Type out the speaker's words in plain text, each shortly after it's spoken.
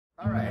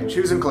Alright,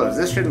 choosing clothes.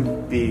 This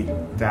shouldn't be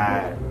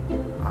that...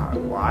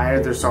 why are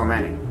there so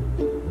many?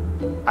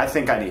 I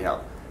think I need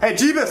help. Hey,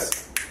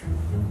 Jeebus!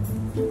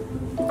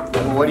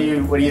 What do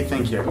you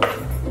think here?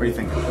 What are you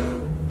thinking?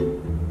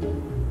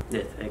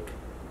 They're thick.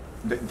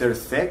 They're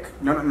thick?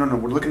 No,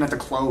 we're looking at the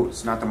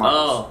clothes, not the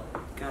models.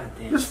 Oh, god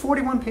damn. There's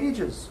 41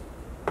 pages.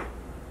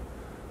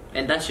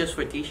 And that's just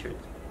for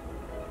t-shirts.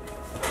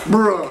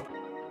 Bruh.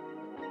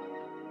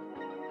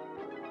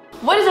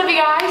 What is up, you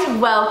guys?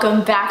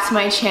 Welcome back to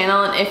my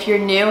channel, and if you're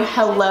new,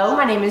 hello,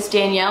 my name is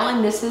Danielle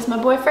and this is my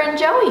boyfriend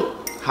Joey.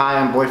 Hi,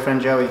 I'm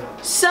boyfriend Joey.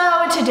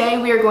 So today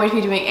we are going to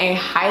be doing a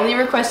highly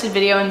requested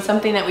video and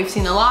something that we've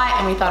seen a lot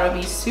and we thought it would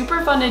be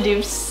super fun to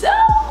do. So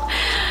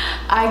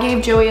I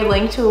gave Joey a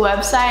link to a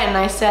website and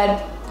I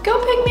said, go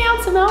pick me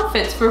out some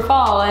outfits for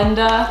fall, and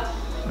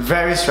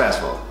very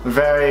stressful.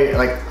 Very,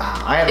 like,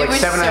 I had like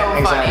 7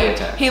 anxiety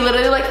attacks. He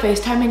literally like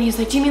FaceTimed me and he's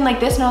like, do you mean like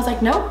this? And I was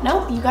like,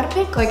 no, you gotta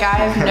pick. Like, I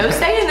have no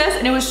say in this.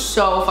 And it was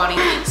so funny.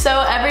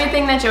 So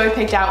everything that Joey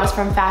picked out was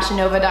from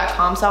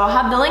fashionnova.com. So I'll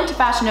have the link to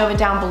Fashion Nova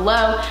down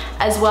below,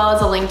 as well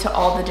as a link to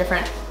all the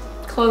different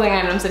clothing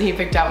items that he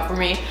picked out for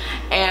me.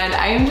 And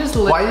I am just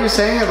Why are you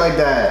saying it like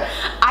that?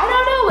 I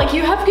don't know, like,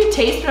 you have good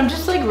taste, but I'm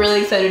just like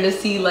really excited to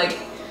see like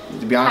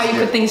to be honest, how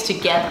you put things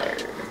together.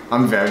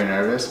 I'm very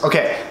nervous.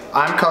 Okay,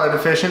 I'm color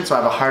deficient, so I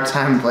have a hard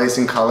time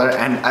placing color,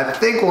 and I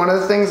think one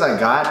of the things I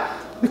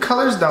got, the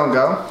colors don't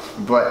go,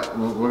 but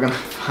we're gonna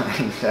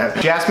find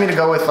out. She asked me to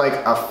go with like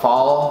a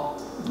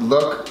fall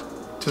look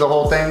to the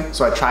whole thing,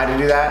 so I tried to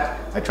do that.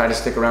 I tried to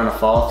stick around a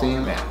fall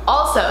theme. Yeah.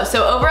 Also,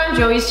 so over on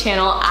Joey's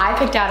channel, I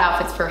picked out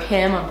outfits for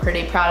him. I'm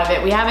pretty proud of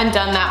it. We haven't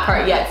done that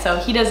part yet,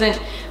 so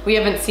we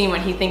haven't seen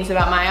what he thinks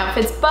about my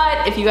outfits,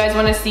 but if you guys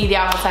wanna see the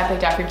outfits I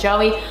picked out for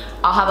Joey,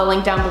 I'll have a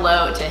link down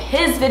below to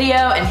his video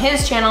and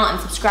his channel, and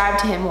subscribe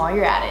to him while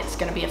you're at it. It's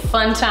gonna be a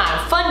fun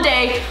time, fun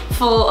day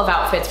full of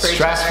outfits for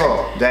each other.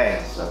 Stressful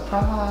day.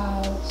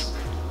 Surprise.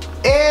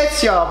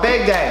 It's your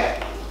big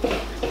day.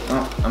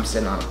 Oh, I'm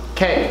sitting on it.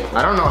 Okay,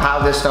 I don't know how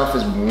this stuff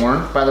is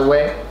worn, by the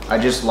way. I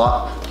just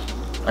saw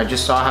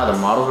how the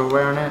models were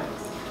wearing it.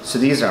 So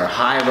these are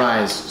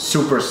high-rise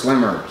super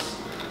slimmers.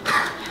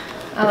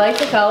 I like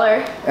the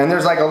color. And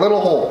there's like a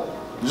little hole.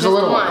 Just a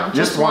little one.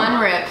 Just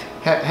one rip.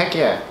 Heck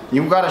yeah.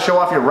 You gotta show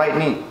off your right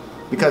knee.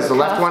 Because the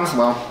left ones,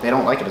 well, they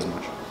don't like it as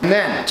much. And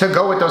then, to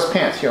go with those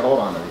pants, here, hold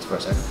on to these for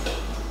a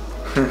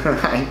second.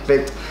 I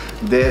picked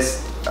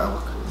this,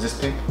 is this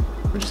pink?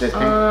 Would you say it's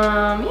pink?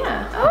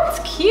 Yeah. Oh,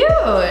 it's cute.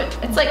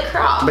 It's like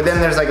cropped. But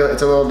then there's like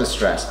it's a little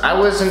distressed. I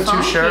wasn't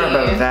too sure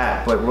about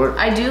that, but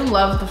I do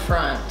love the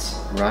front.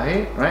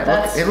 Right?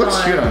 That's it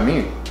looks cute on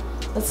me.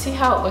 Let's see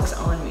how it looks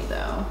on me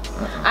though.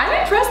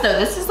 I'm impressed though.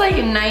 This is like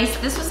nice.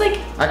 This was like,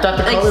 I thought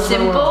the like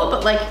simple,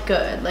 but like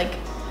good. Like,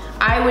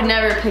 I would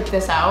never pick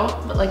this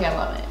out, but like I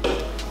love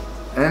it.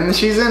 And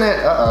she's in it.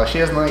 Uh-oh, she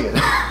doesn't like it.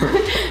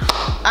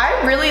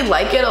 I really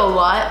like it a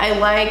lot. I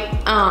like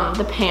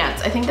the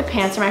pants. I think the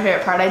pants are my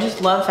favorite part. I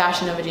just love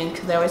Fashion Nova jeans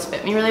because they always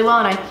fit me really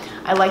well, and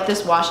I like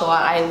this wash a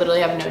lot. I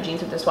literally have no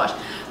jeans with this wash.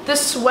 The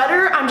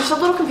sweater, I'm just a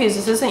little confused.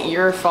 This isn't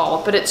your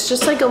fault, but it's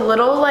just like a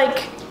little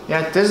like...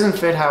 Yeah, it doesn't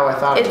fit how I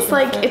thought it was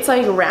gonna fit. It's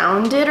like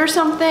rounded or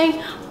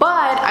something,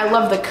 but I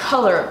love the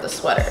color of the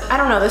sweater. I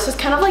don't know, this is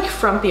kind of like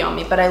frumpy on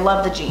me, but I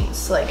love the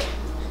jeans. Like,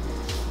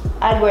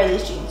 I'd wear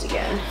these jeans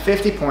again.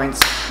 50 points.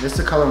 This is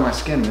the color of my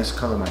skin, this is the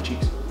color of my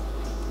cheeks.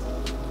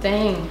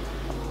 Dang.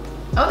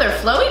 Oh, they're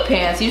flowy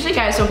pants. Usually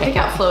guys don't pick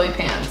out flowy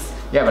pants.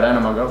 Yeah, but I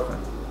know my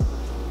girlfriend.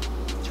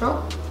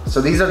 True.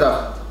 So these are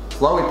the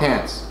flowy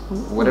pants,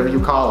 whatever you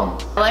call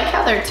them. I like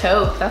how they're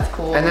taupe, that's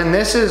cool. And then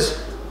this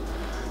is,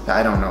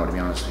 I don't know to be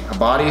honest with you, a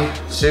body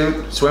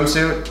suit,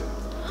 swimsuit.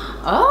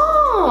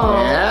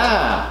 Oh.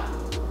 Yeah.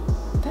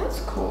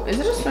 That's cool. Is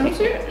it a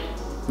swimsuit?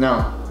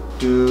 No.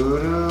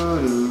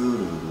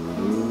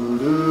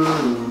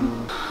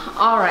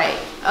 All right.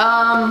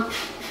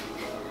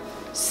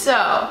 So,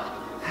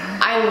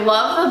 I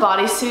love the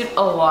bodysuit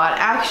a lot,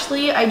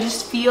 actually. I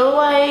just feel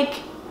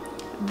like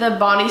the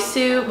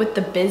bodysuit with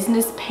the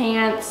business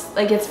pants,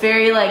 like it's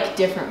very like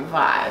different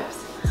vibes.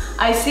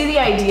 I see the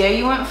idea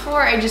you went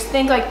for. I just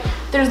think like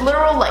there's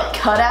literal like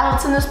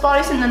cutouts in this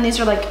bodysuit, and then these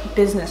are like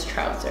business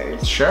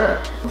trousers.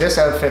 Sure. This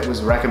outfit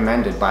was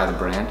recommended by the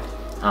brand.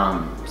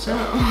 So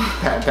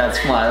that's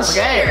why I was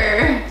like,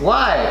 hey,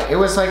 why? It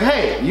was like,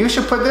 hey, you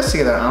should put this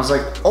together. And I was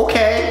like,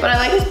 okay. But I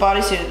like this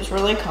bodysuit. It's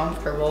really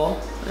comfortable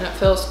and it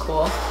feels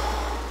cool.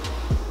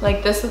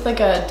 Like this with like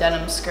a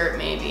denim skirt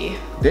maybe.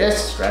 This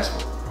is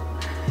stressful.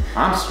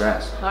 I'm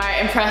stressed. All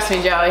right, impress me,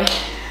 Joey.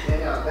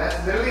 Yeah,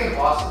 that's literally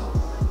impossible.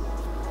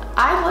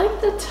 I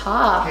like the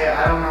top. Okay,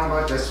 I don't know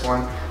about this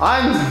one.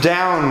 I'm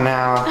down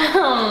now.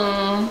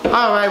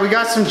 All right, we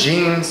got some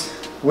jeans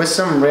with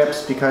some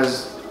rips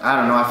because, I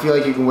don't know, I feel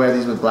like you can wear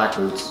these with black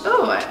boots.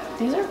 Oh,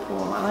 these are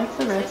cool. I like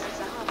the rips.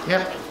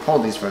 Yep,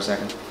 hold these for a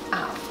second.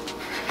 Ow.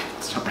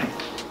 Sorry.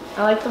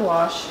 I like the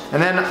wash.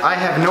 And then I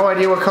have no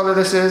idea what color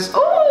this is.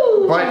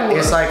 Ooh! But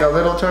it's like a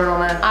little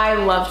turtleneck. I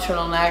love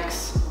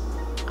turtlenecks.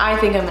 I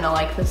think I'm gonna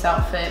like this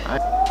outfit.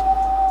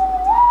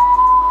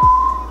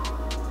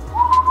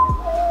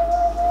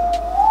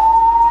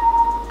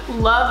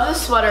 love the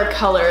sweater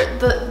color.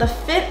 The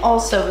fit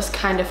also is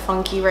kind of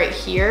funky right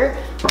here,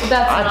 but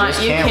that's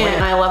not, you can't.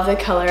 And I love the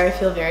color. I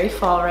feel very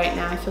fall right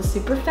now. I feel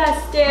super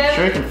festive. I'm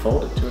sure you can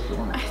fold it too if you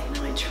want. I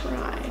know, I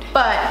tried.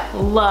 But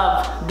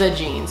love the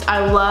jeans. I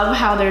love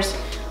how there's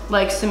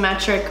like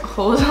symmetric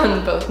holes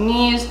on both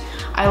knees.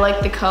 I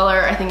like the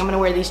color. I think I'm gonna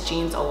wear these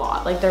jeans a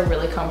lot. Like they're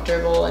really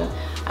comfortable and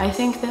I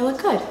think they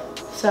look good.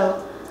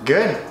 So.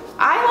 Good.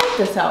 I like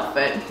this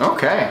outfit.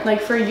 Okay.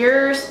 Like for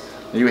yours.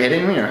 Are you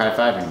hitting me or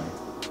high-fiving me?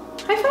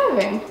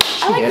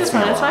 High-fiving. I like this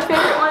one. It's my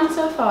favorite one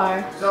so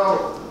far.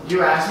 So,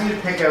 you asked me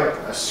to pick out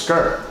a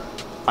skirt.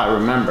 I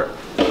remember.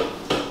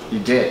 You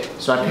did.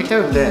 So I picked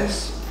out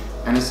this.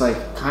 And it's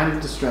like kind of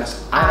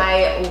distressed.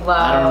 I don't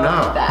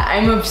know. That.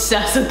 I'm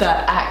obsessed with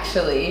that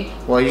actually.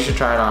 Well, you should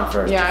try it on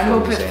first. Yeah, I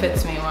hope it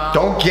fits me well.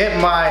 Don't get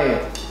my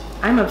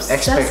I'm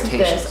obsessed with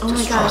this. Oh my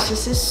destroyed. gosh,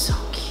 this is so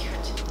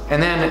cute.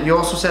 And then you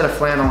also said a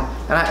flannel.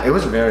 And it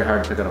was very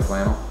hard to pick out a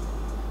flannel.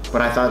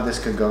 But I thought this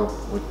could go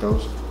with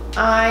those.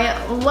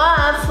 I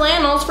love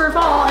flannels for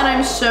fall and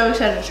I'm so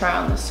excited to try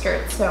on this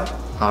skirt. So,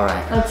 all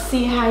right. Let's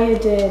see how you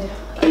did.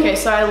 Okay,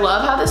 so I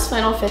love how this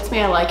flannel fits me.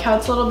 I like how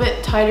it's a little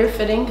bit tighter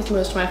fitting because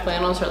most of my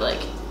flannels are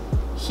like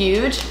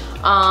huge.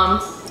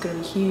 It's gonna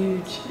be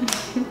huge.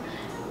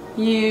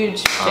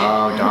 Huge fit.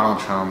 Oh, Donald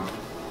Trump.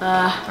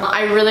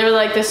 I really, really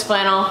like this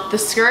flannel. The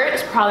skirt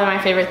is probably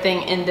my favorite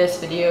thing in this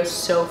video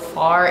so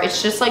far.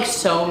 It's just like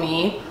so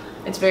me.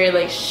 It's very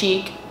like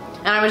chic.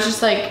 And I was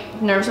just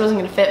like nervous it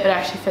wasn't gonna fit, but it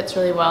actually fits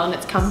really well and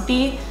it's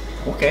comfy.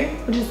 Okay.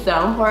 Which is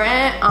so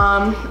important.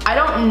 I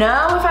don't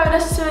know if I would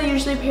necessarily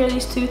usually pair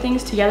these two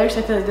things together, so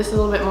I feel like this is a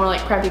little bit more like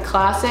preppy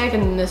classic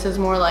and this is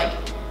more like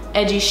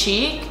edgy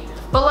chic.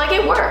 But like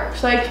it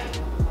works, like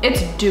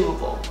it's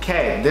doable.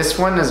 Okay, this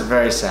one is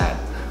very sad.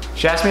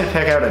 She asked me to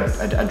pick out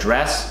a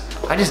dress.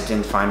 I just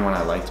didn't find one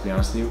I liked, to be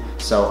honest with you.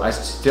 So I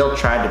still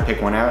tried to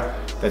pick one out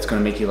that's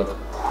gonna make you look,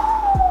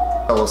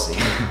 oh, we'll see.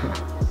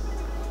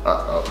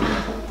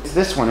 Uh-oh.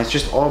 This one, it's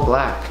just all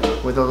black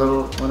with a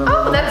little,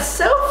 oh, that's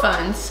so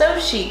fun, so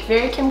chic.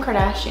 Very Kim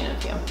Kardashian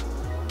of you.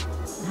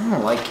 I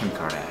don't like Kim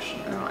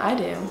Kardashian. Oh, I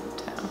do,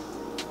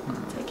 so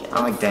take it.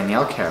 I like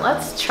Danielle, Carolan.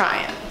 Let's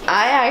try it.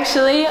 I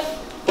actually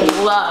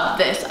love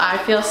this. I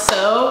feel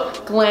so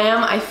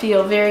glam. I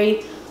feel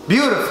very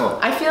beautiful.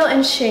 I feel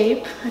in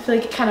shape. I feel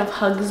like it kind of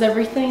hugs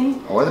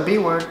everything. Or the B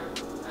word.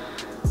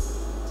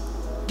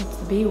 What's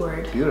the B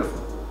word? Beautiful.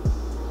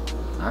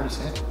 I already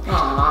said.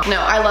 Aww. No,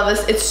 I love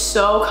this. It's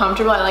so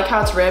comfortable. I like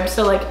how it's ribbed.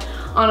 So like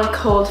on a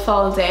cold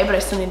fall day, but I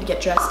still need to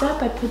get dressed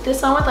up. I put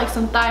this on with like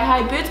some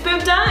thigh-high boots. Boom,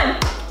 done.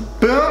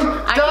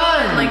 Boom, I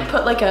can like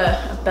put like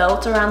a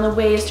belt around the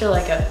waist or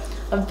like a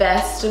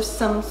vest of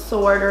some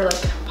sort or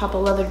like pop a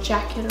leather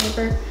jacket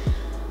over.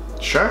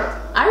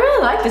 Sure. I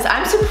really like this.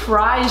 I'm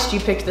surprised you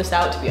picked this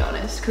out, to be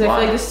honest, because I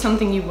feel like this is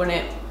something you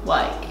wouldn't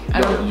like.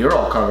 You're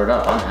all covered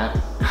up. I'm happy.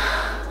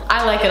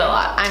 I like it a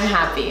lot. I'm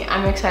happy.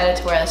 I'm excited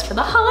to wear this for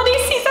the holiday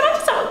season.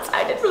 I'm so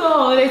excited for the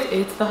holidays.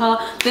 It's the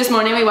This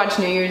morning we watched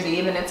New Year's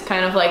Eve and it's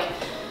kind of like,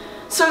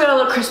 still got a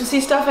little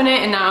Christmassy stuff in it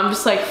and now I'm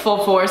just like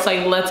full force,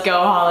 like let's go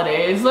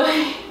holidays.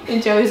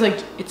 And Joey's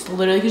like, it's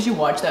literally because you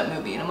watched that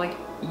movie. And I'm like,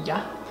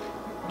 yeah.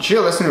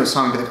 She'll listen to a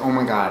song and be like, oh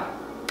my God,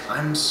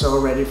 I'm so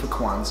ready for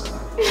Kwanzaa.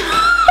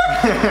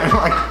 I'm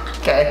like,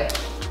 okay.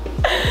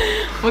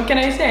 What can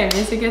I say?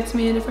 Music gets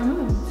me in different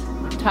moods.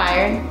 I'm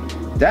tired.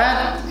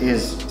 That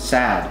is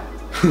sad.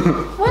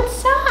 What's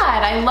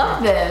sad? I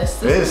love this.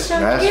 This is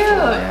so cute.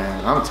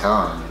 Man. I'm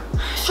telling you.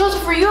 So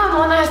for you, I'm the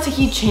one that has to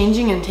keep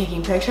changing and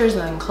taking pictures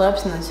and then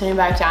clips and then sitting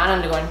back down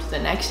and going to the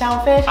next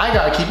outfit. I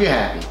gotta keep you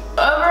happy.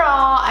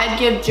 Overall, I'd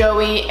give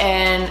Joey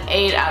an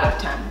 8 out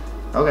of 10.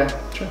 Okay,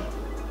 sure.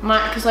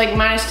 Cause like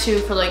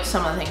 -2 for like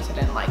some of the things I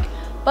didn't like.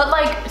 But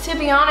like, to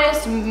be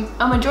honest,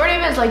 a majority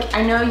of it is like,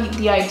 I know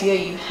the idea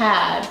you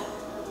had.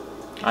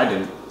 I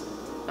didn't.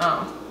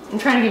 Oh, I'm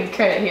trying to give you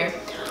credit here.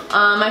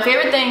 My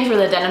favorite things were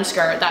the denim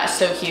skirt, that's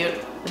so cute.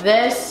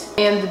 This,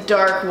 and the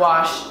dark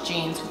wash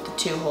jeans with the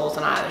 2 holes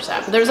on either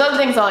side. But there's other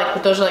things I like,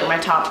 but those are like my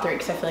top 3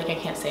 because I feel like I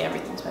can't say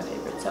everything's my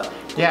favorite, so.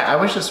 Yeah, I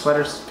wish the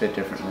sweaters fit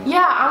differently.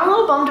 Yeah, I'm a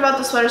little bummed about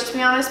the sweaters, to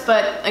be honest,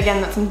 but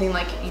again, that's something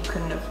like you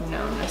couldn't have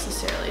known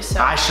necessarily,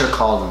 so. I should have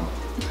called them.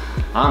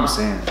 I'm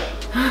saying.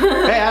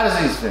 Hey, how does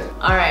these fit?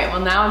 All right, well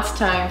now it's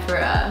time for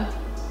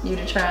you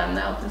to try on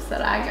the outfits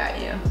that I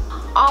got you.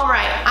 All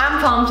right, I'm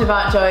pumped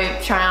about Joey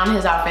trying on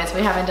his outfits.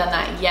 We haven't done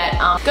that yet.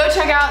 Go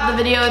check out the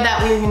video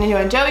that we're gonna do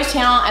on Joey's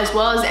channel, as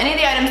well as any of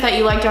the items that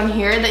you liked on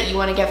here that you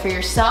wanna get for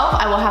yourself.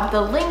 I will have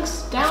the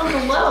links down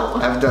below.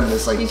 I've done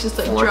this like he's just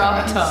like 4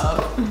 drop times.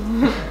 top.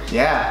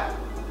 Yeah.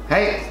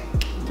 Hey,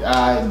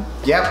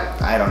 yep,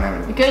 I don't have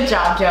anything. Good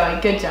job, Joey,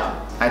 good job.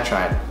 I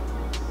tried.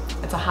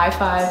 It's a high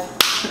five.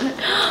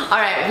 All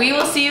right, we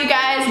will see you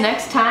guys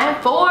next time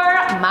for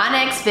my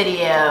next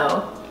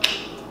video.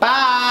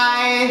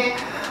 Bye.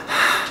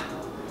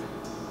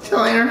 See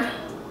you later.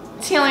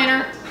 See you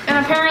later.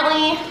 And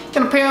apparently.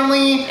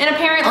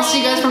 I'll see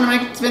you guys from the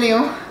next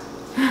video.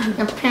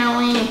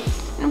 Apparently.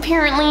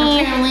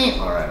 Apparently.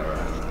 All right.